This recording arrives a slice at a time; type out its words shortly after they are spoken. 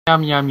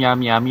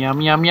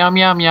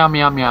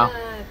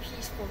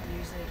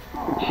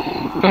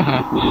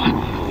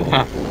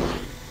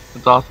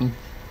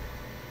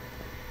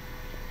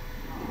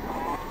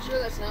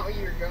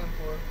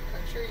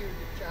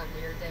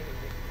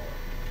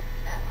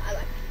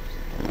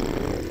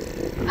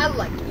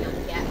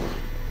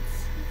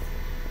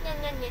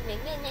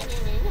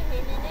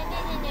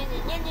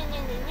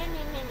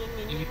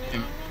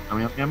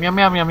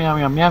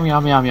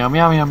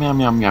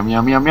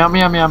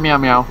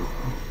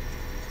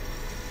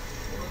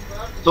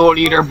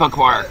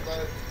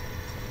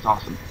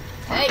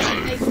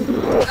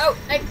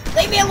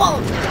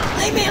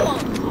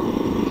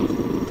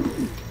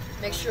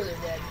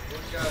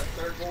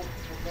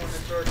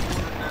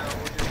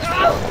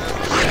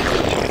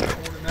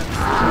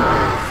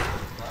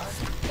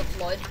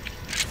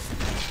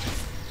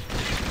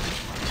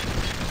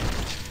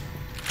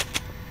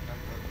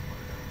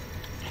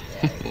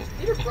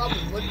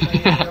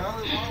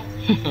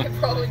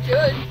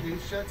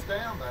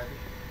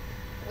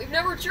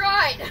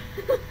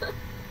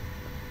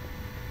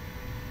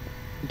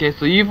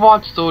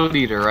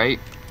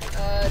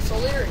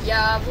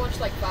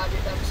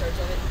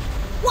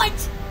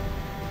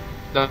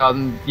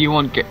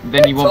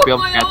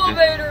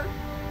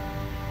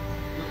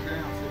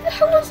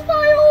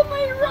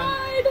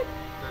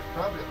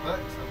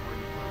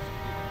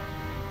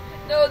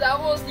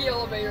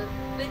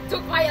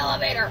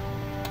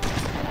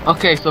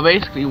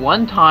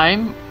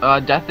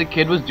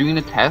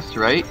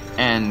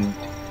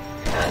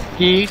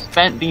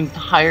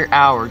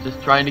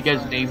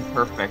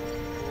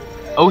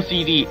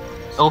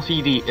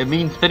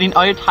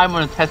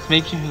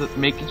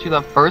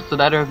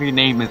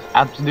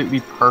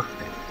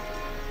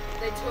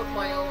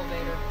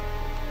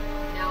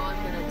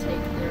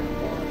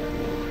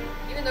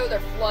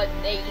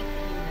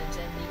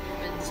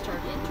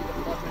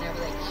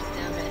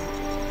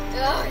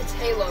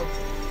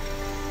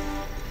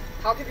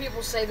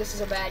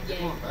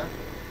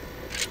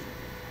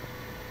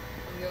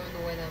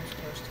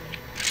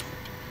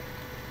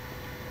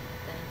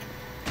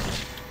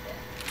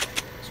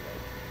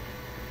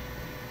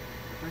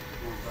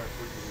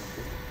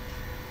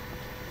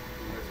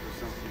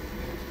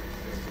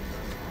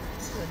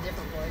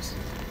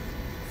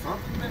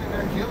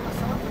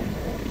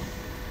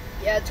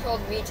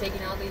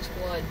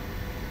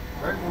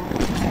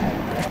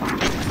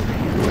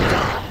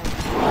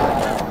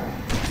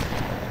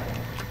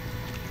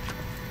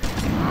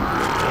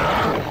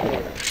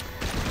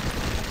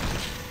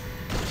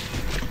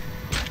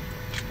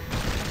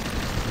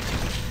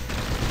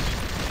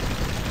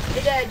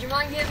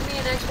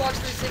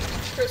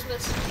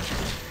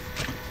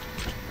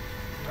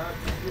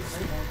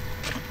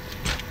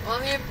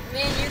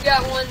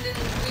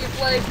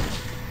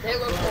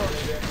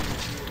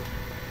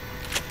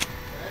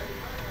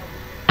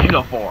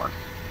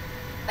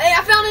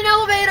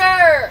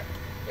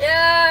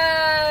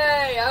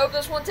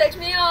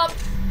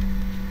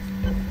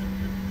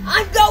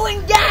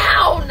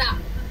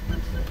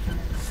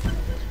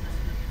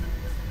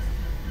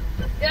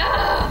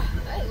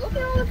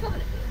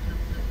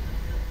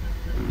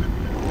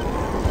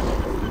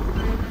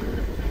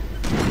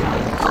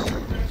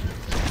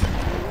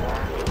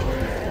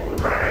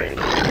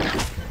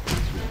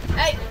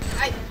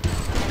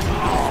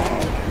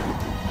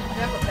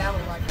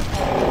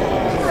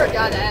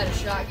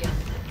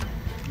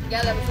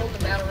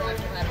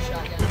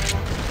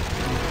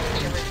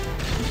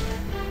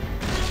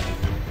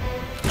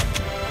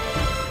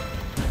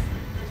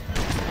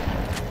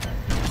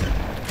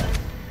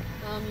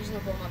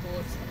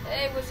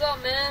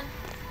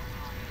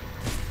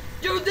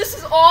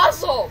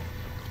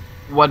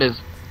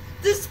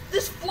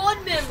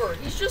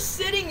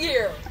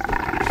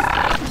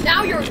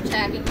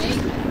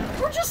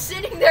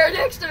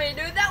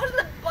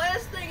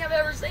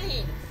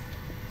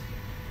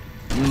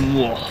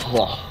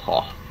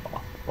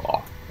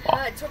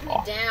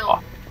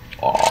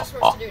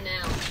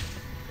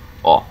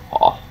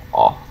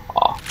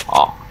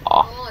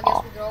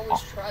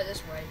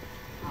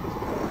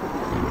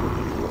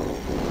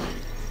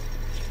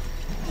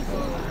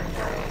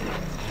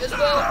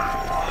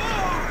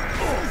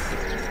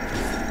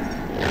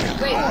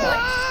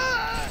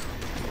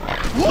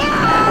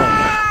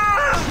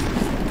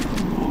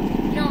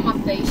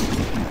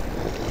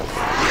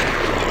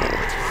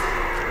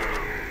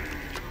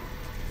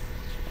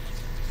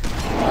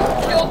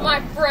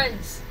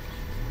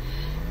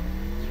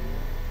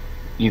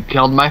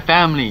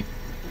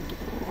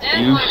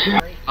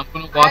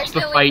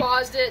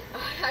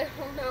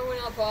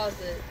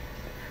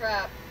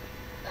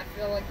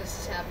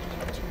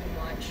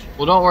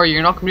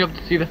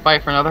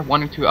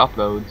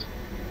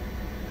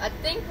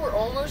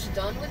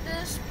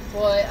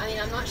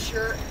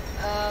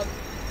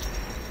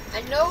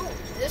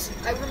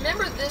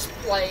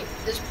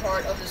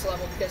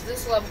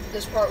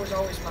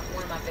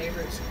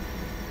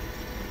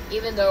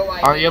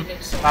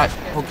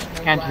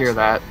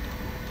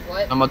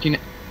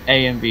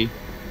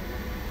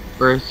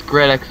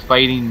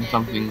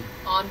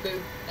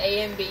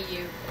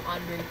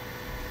on me.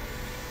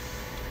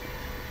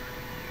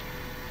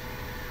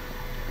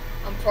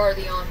 I'm part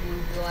of the On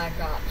Blue Black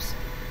Ops.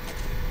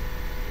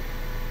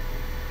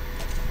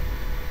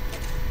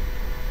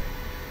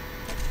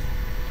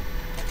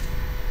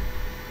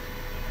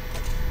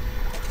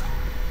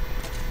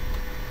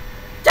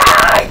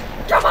 Die!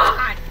 Come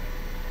on!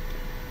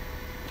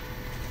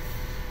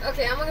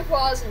 Okay, I'm gonna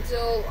pause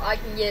until I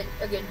can get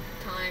a good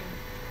time.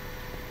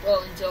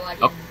 Well, until I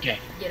can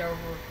get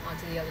over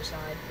onto the other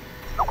side.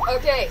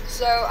 Okay,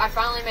 so I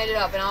finally made it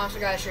up, and I also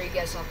gotta show you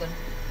guys something.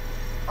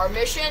 Our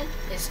mission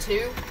is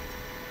to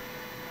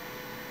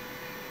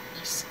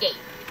escape.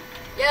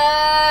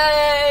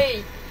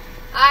 Yay!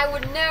 I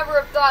would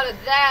never have thought of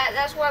that.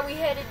 That's why we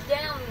headed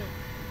down.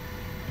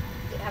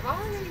 Have I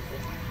already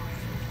been?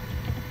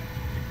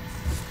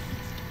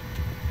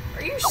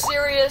 Are you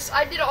serious?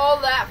 I did all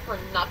that for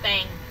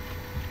nothing.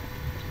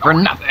 For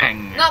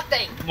nothing.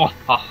 Nothing. Ha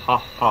ha ha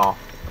ha.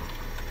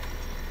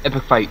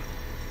 Epic fight.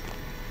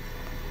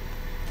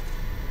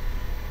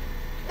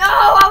 No,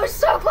 I was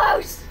so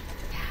close.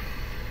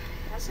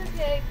 That's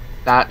okay.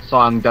 That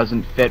song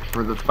doesn't fit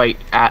for the fight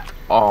at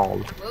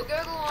all. We'll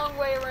go the long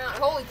way around.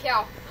 Holy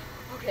cow.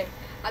 Okay.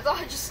 I thought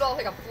I just saw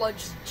like a flood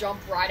just jump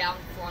right out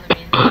in front of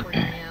me and freak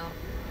me out.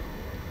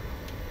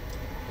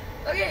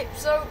 Okay,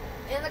 so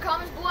in the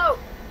comments below,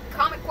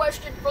 comment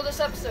question for this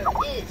episode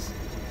is,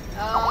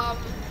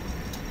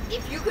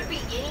 if you could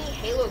be any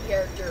Halo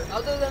character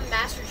other than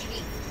Master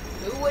Chief,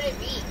 who would it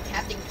be?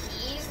 Captain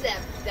Keyes,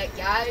 that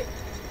guy,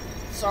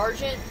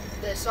 Sergeant?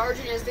 The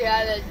Sergeant is the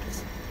guy that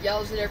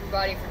yells at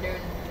everybody for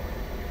doing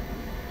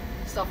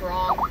stuff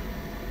wrong.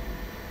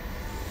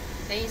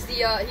 And he's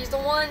the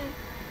one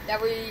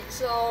that we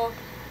saw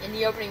in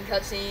the opening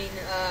cutscene,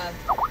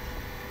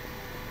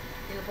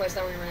 in the place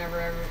that we were never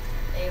ever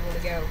able to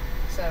go.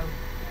 So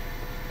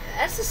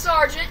that's the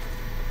Sergeant.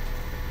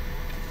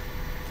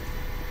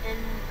 And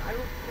I don't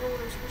know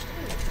what I'm supposed to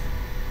do.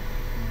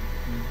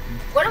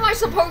 What am I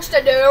supposed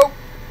to do?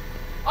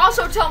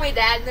 Also tell me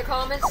that in the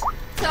comments.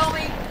 Tell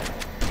me.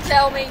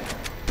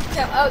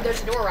 Oh,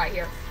 there's a door right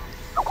here.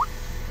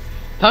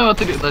 Tell me what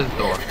to do. There's a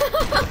door.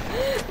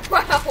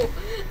 Wow.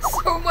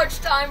 So much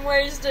time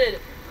wasted.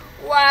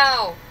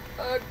 Wow.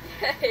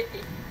 Okay.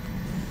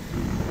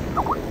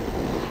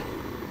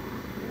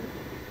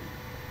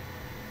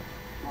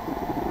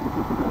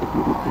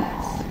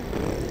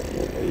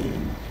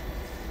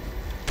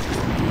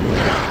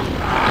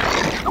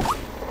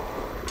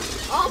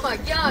 Oh my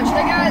gosh,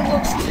 that guy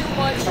looks too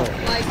much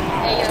like a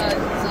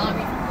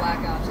zombie from Black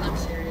Ops. I'm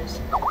serious.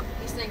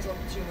 These things look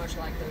too much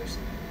like those.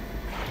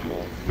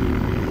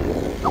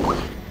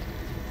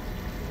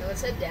 Okay,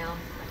 let's head down.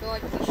 I feel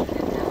like we should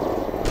head down.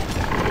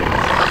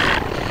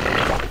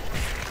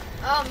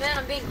 Oh man,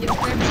 I'm being given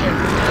everything.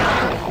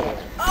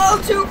 Oh,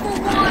 2 for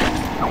 1!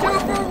 2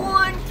 for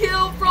 1!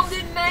 Kill from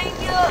the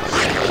manga!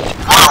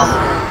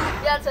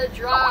 Oh! That's a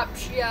drop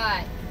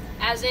shot.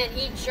 As in,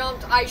 he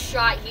jumped, I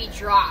shot, he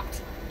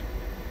dropped.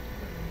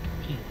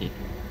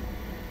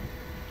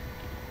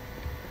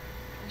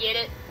 Get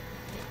it?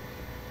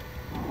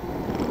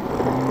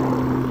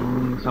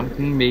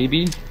 Something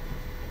maybe.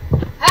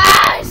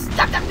 Ah! I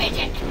stuck the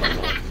midget!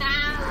 Love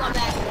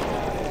that.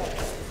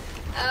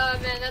 Oh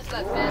man, that's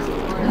the best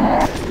part of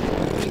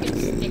this. You can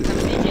stick the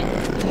midget.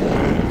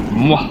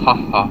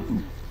 Mwahaha.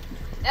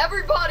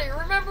 Everybody,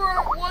 remember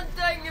one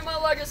thing in my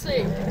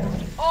legacy.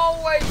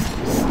 Always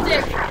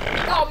stick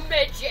the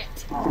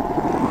midget.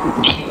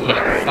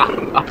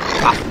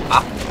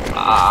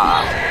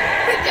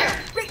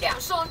 Break down,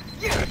 son.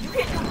 Yeah, you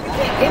can't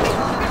hit me.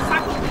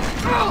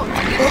 Oh,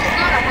 it's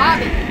not a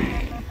hobby.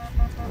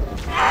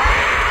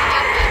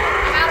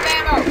 I'm out of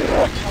ammo.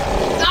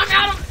 I'm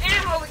out of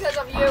ammo because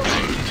of you.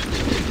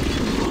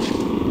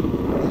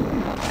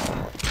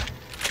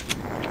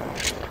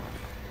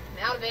 I'm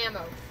out of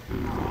ammo.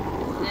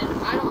 And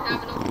I don't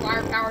have enough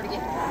firepower to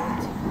get through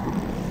it.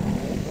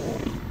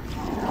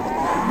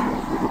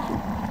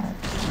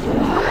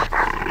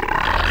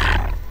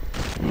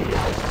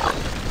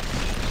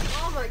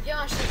 Oh my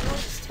gosh, that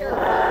noise is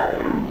terrible.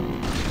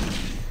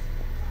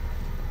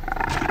 I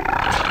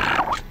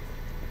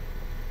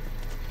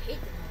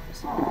hate the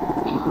noise.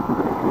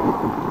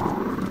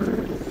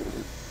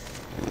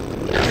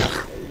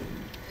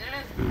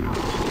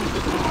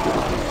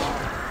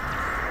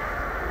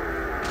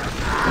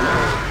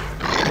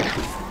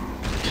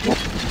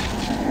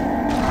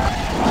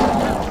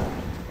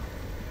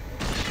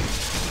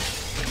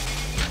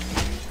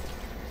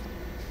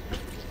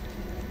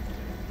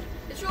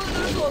 It's really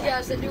those little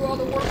guys that do all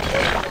the work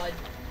for blood.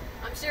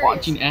 I'm serious.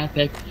 Watching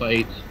epic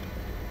fights.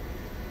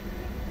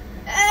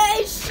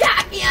 Hey,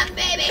 shotgun,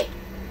 baby!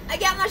 I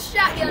got my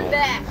shotgun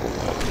back.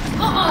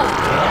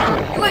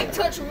 You ain't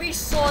touching me,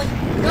 son.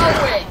 No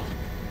way.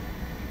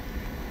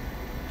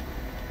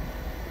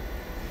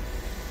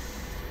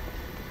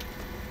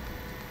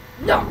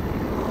 No.